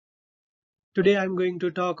Today I'm going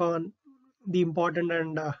to talk on the important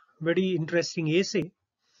and very interesting essay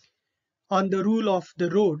on the rule of the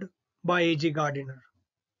road by A.G. Gardiner.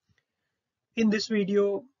 In this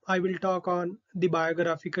video, I will talk on the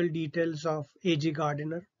biographical details of A.G.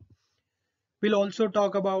 Gardiner. We'll also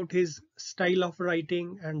talk about his style of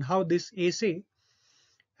writing and how this essay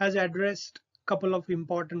has addressed a couple of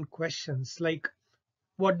important questions like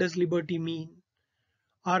what does liberty mean?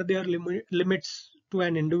 Are there limits to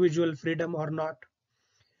an individual freedom or not?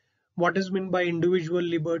 What is meant by individual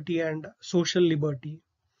liberty and social liberty?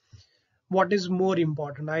 What is more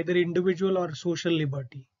important, either individual or social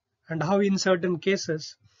liberty, and how in certain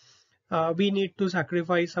cases we need to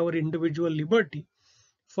sacrifice our individual liberty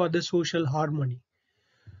for the social harmony.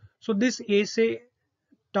 So this essay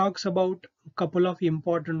talks about a couple of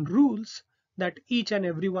important rules that each and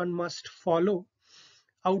everyone must follow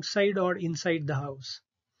outside or inside the house,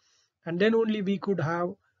 and then only we could have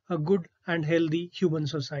a good and healthy human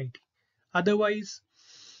society. Otherwise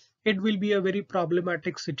it will be a very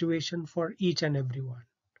problematic situation for each and everyone.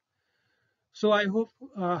 So I hope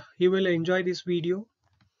you will enjoy this video.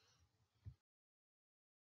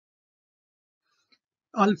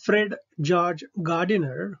 Alfred George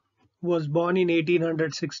Gardiner was born in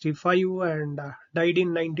 1865 and died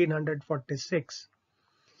in 1946.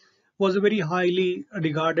 Was a very highly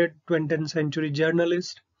regarded 20th century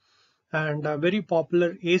journalist and a very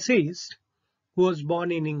popular essayist who was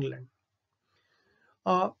born in England.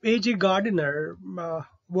 A.G. Gardiner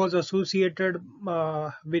was associated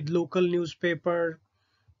with local newspaper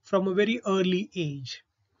from a very early age.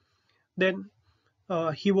 Then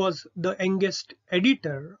he was the youngest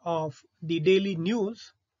editor of the Daily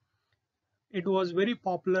News. It was very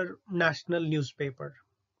popular national newspaper.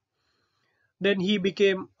 Then he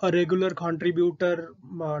became a regular contributor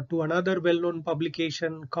to another well-known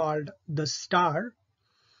publication called The Star,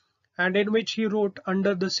 and in which he wrote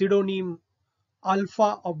under the pseudonym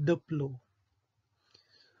Alpha of the Plough.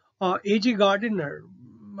 A.G. Gardiner,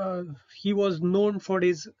 he was known for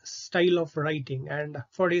his style of writing, and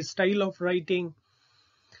for his style of writing,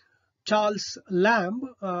 Charles Lamb,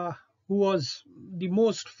 who was the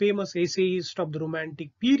most famous essayist of the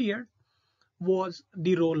Romantic period, was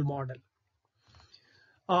the role model.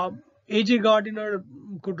 A.J. Gardiner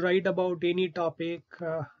could write about any topic,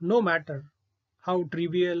 no matter how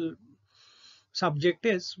trivial subject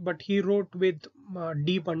is, but he wrote with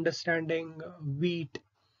deep understanding, wit,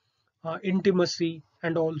 intimacy,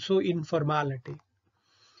 and also informality.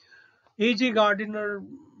 A.J. Gardiner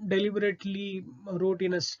deliberately wrote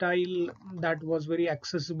in a style that was very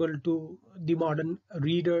accessible to the modern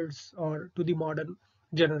readers or to the modern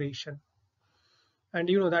generation. And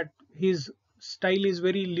you know that his style is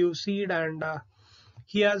very lucid and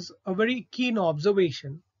he has a very keen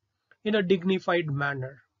observation in a dignified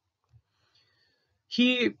manner.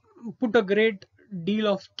 He put a great deal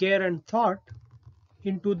of care and thought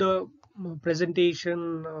into the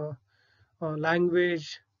presentation,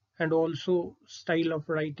 language, and also style of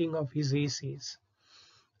writing of his essays,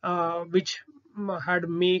 which had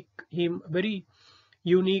make him very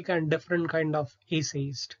unique and different kind of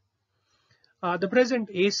essayist. The present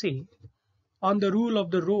essay on the rule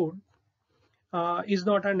of the road is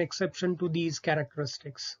not an exception to these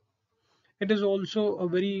characteristics. It is also a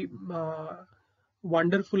very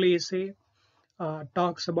wonderful essay,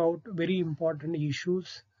 talks about very important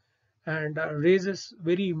issues and raises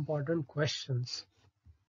very important questions.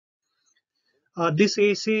 This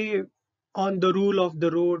essay on the rule of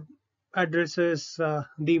the road addresses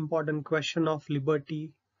the important question of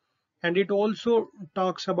liberty, and it also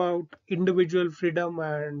talks about individual freedom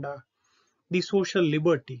and the social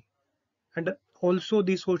liberty and also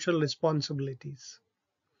the social responsibilities.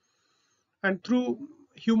 And through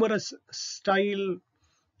humorous style,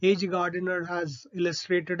 H. Gardiner has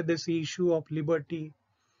illustrated this issue of liberty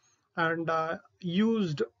and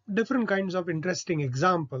used different kinds of interesting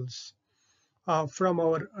examples from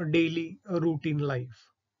our daily routine life.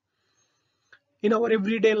 In our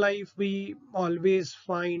everyday life, we always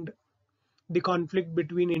find the conflict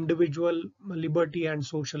between individual liberty and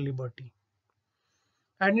social liberty.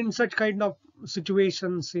 And in such kind of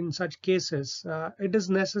situations, in such cases, it is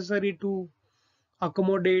necessary to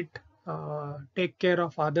accommodate, take care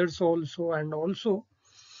of others also, and also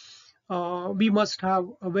we must have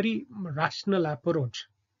a very rational approach.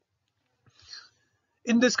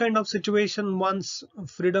 In this kind of situation, one's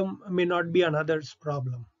freedom may not be another's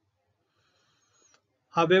problem.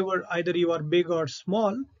 However, either you are big or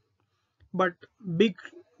small, but big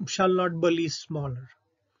shall not bully smaller.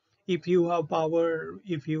 If you have power,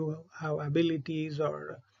 if you have abilities,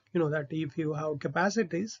 or that if you have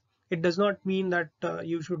capacities, It does not mean that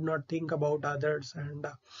you should not think about others, and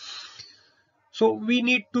so we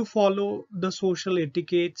need to follow the social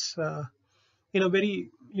etiquettes in a very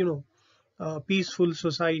peaceful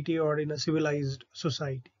society or in a civilized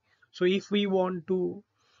society. So if we want to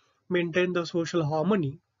maintain the social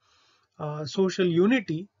harmony, social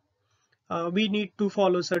unity, we need to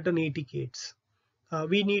follow certain etiquettes.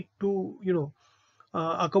 We need to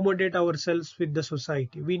accommodate ourselves with the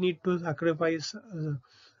society. We need to sacrifice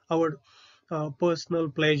our personal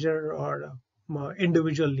pleasure or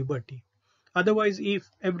individual liberty. Otherwise, if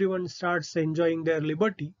everyone starts enjoying their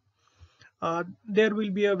liberty, there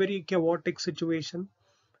will be a very chaotic situation,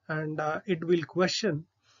 and it will question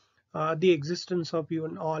the existence of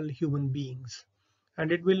even all human beings,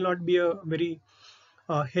 and it will not be a very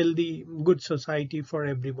healthy, good society for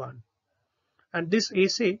everyone. And this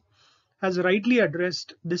essay has rightly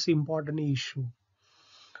addressed this important issue.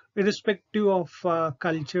 Irrespective of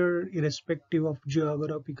culture, irrespective of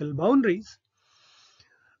geographical boundaries,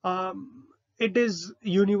 um, it is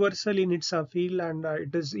universal in its appeal, and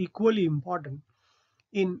it is equally important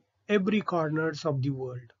in every corners of the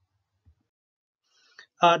world.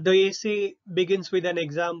 The essay begins with an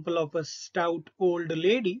example of a stout old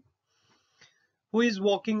lady who is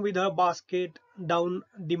walking with her basket down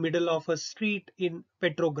the middle of a street in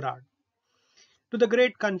Petrograd, to the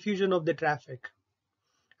great confusion of the traffic.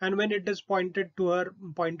 And when it is pointed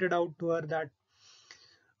out to her that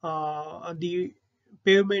the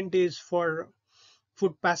pavement is for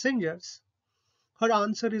foot passengers, her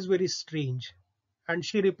answer is very strange. And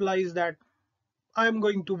she replies that I am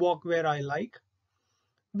going to walk where I like.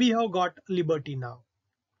 We have got liberty now.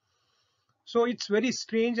 So it's very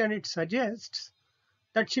strange, and it suggests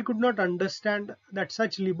that she could not understand that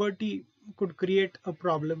such liberty could create a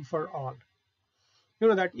problem for all.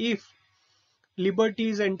 That if liberty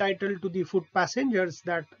is entitled to the foot passengers,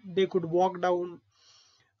 that they could walk down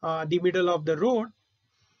the middle of the road,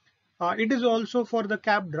 it is also for the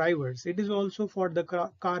cab drivers, it is also for the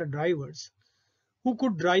car drivers who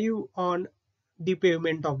could drive on the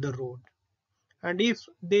pavement of the road. And if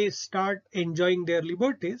they start enjoying their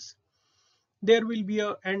liberties, there will be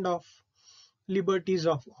an end of liberties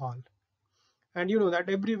of all. And that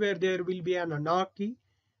everywhere there will be an anarchy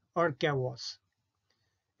or chaos.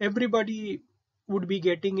 Everybody would be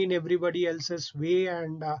getting in everybody else's way,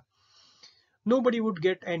 and nobody would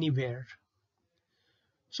get anywhere.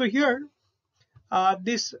 So here,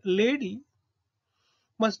 this lady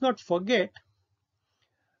must not forget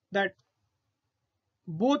that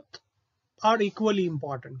both are equally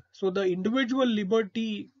important. So the individual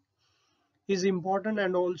liberty is important,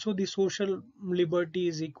 and also the social liberty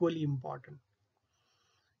is equally important.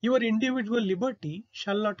 Your individual liberty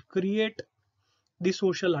shall not create the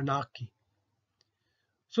social anarchy.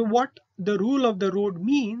 So what the rule of the road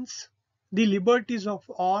means, the liberties of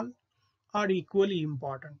all are equally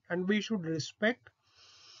important, and we should respect.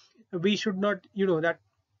 We should not, that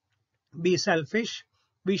be selfish.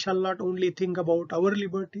 We shall not only think about our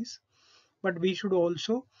liberties, but we should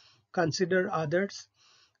also consider others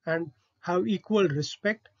and have equal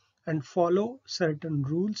respect and follow certain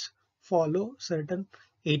rules, follow certain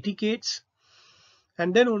etiquettes,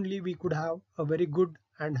 and then only we could have a very good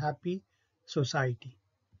and happy society.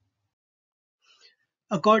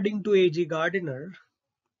 According to A.G. Gardiner,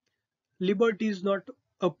 liberty is not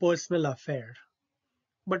a personal affair,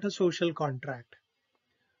 but a social contract.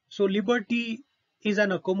 So liberty is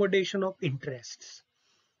an accommodation of interests,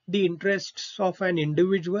 the interests of an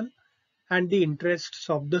individual and the interests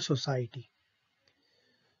of the society.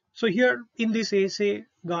 So here in this essay,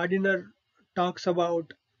 Gardiner talks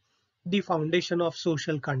about the foundation of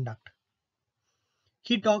social conduct.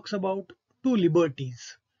 He talks about two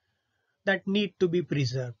liberties that need to be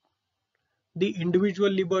preserved: the individual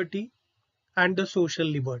liberty and the social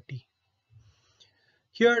liberty.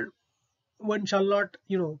 Here, one shall not,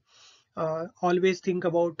 always think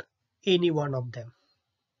about any one of them.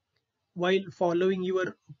 While following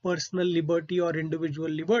your personal liberty or individual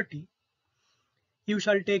liberty, you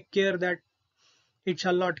shall take care that it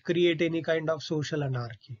shall not create any kind of social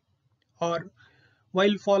anarchy. Or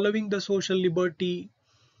while following the social liberty,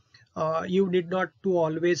 you need not to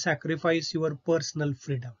always sacrifice your personal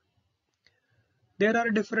freedom. There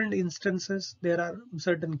are different instances, there are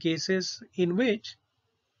certain cases in which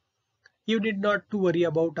you need not to worry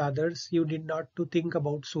about others, you need not to think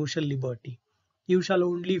about social liberty. You shall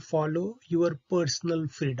only follow your personal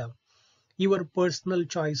freedom. Your personal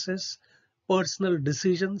choices, personal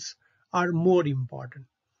decisions are more important.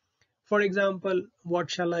 For example,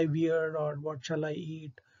 what shall I wear or what shall I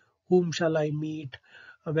eat? Whom shall I meet?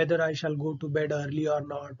 Whether I shall go to bed early or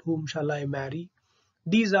not? Whom shall I marry?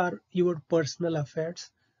 These are your personal affairs.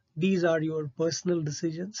 These are your personal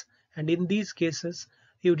decisions. And in these cases,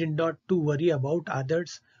 you need not to worry about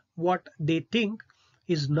others. What they think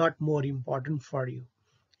is not more important for you.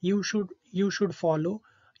 You should follow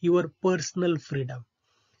your personal freedom.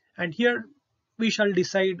 And here we shall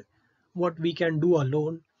decide what we can do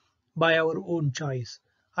alone by our own choice.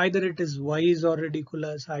 Either it is wise or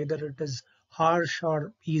ridiculous, either it is harsh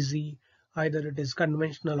or easy, either it is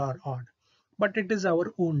conventional or odd. But it is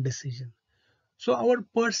our own decision. So our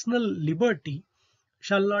personal liberty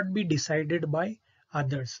shall not be decided by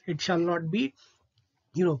others. It shall not be,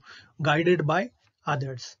 guided by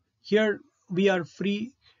others. Here we are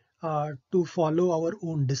free to follow our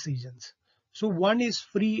own decisions. So one is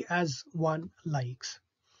free as one likes.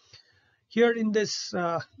 Here in this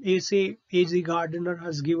essay, A.G. Gardiner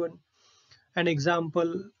has given an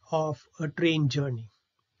example of a train journey.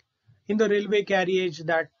 In the railway carriage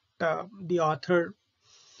that the author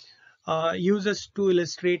uses to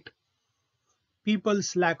illustrate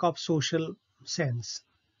people's lack of social sense,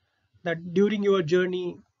 that during your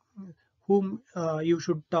journey, whom you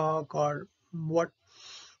should talk or what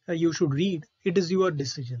you should read, it is your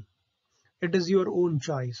decision. It is your own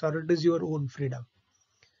choice or it is your own freedom.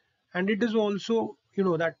 And it is also,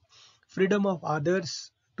 that freedom of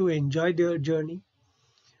others to enjoy their journey.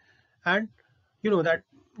 And that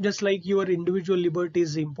just like your individual liberty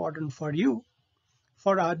is important for you,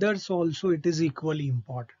 for others also it is equally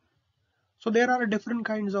important. So there are different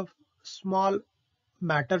kinds of small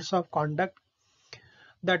matters of conduct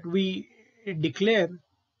that we declare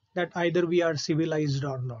that either we are civilized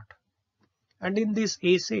or not. And in this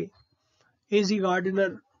essay, A.Z.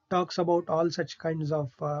 Gardiner talks about all such kinds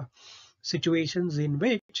of situations in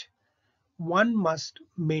which one must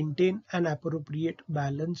maintain an appropriate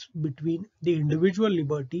balance between the individual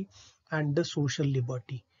liberty and the social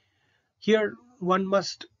liberty. Here one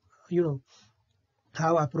must,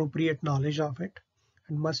 have appropriate knowledge of it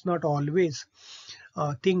and must not always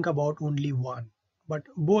think about only one, but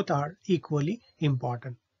both are equally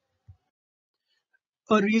important.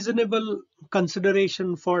 A reasonable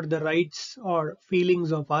consideration for the rights or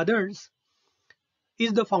feelings of others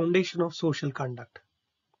is the foundation of social conduct.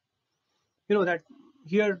 That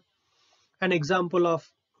here an example of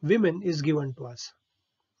women is given to us.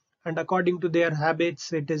 And according to their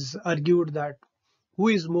habits, it is argued that who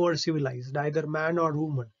is more civilized, either man or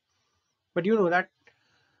woman. But that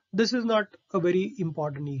this is not a very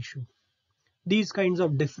important issue. These kinds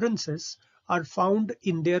of differences are found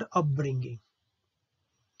in their upbringing.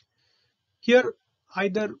 Here,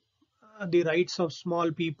 either the rights of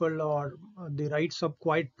small people or the rights of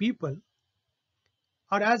quiet people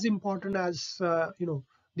are as important as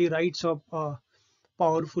the rights of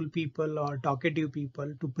powerful people or talkative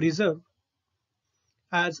people to preserve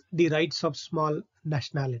as the rights of small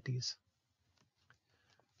nationalities.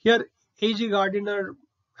 Here, A.G. Gardiner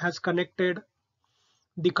has connected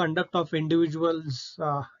the conduct of individuals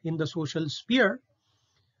in the social sphere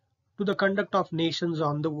to the conduct of nations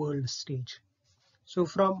on the world stage. So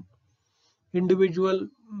from individual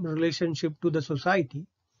relationship to the society,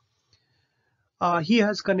 he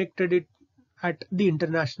has connected it at the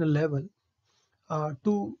international level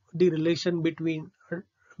to the relation between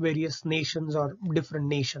various nations or different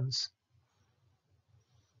nations.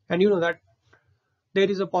 And that there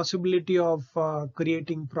is a possibility of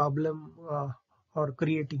creating problem or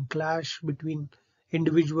creating clash between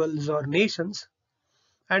individuals or nations.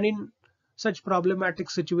 And in such problematic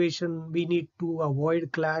situation, we need to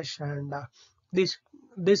avoid clash, and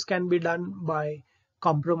this can be done by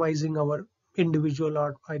compromising our individual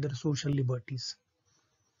or either social liberties.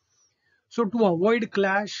 So to avoid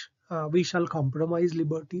clash, we shall compromise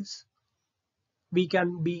liberties. We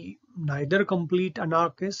can be neither complete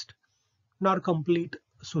anarchist nor complete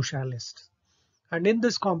socialist. And in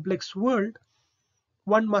this complex world,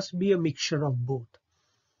 one must be a mixture of both.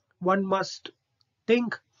 One must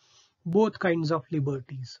think both kinds of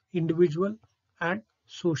liberties, individual and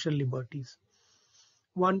social liberties.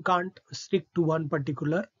 One can't stick to one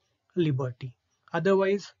particular liberty.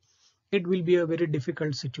 Otherwise, it will be a very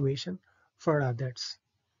difficult situation for others.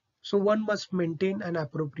 So one must maintain an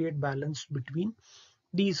appropriate balance between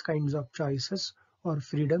these kinds of choices or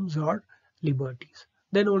freedoms or liberties.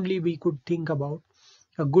 Then only we could think about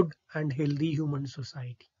a good and healthy human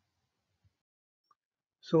society.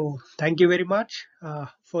 So thank you very much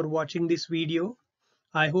for watching this video.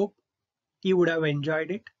 I hope you would have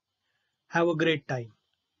enjoyed it. Have a great time.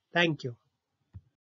 Thank you.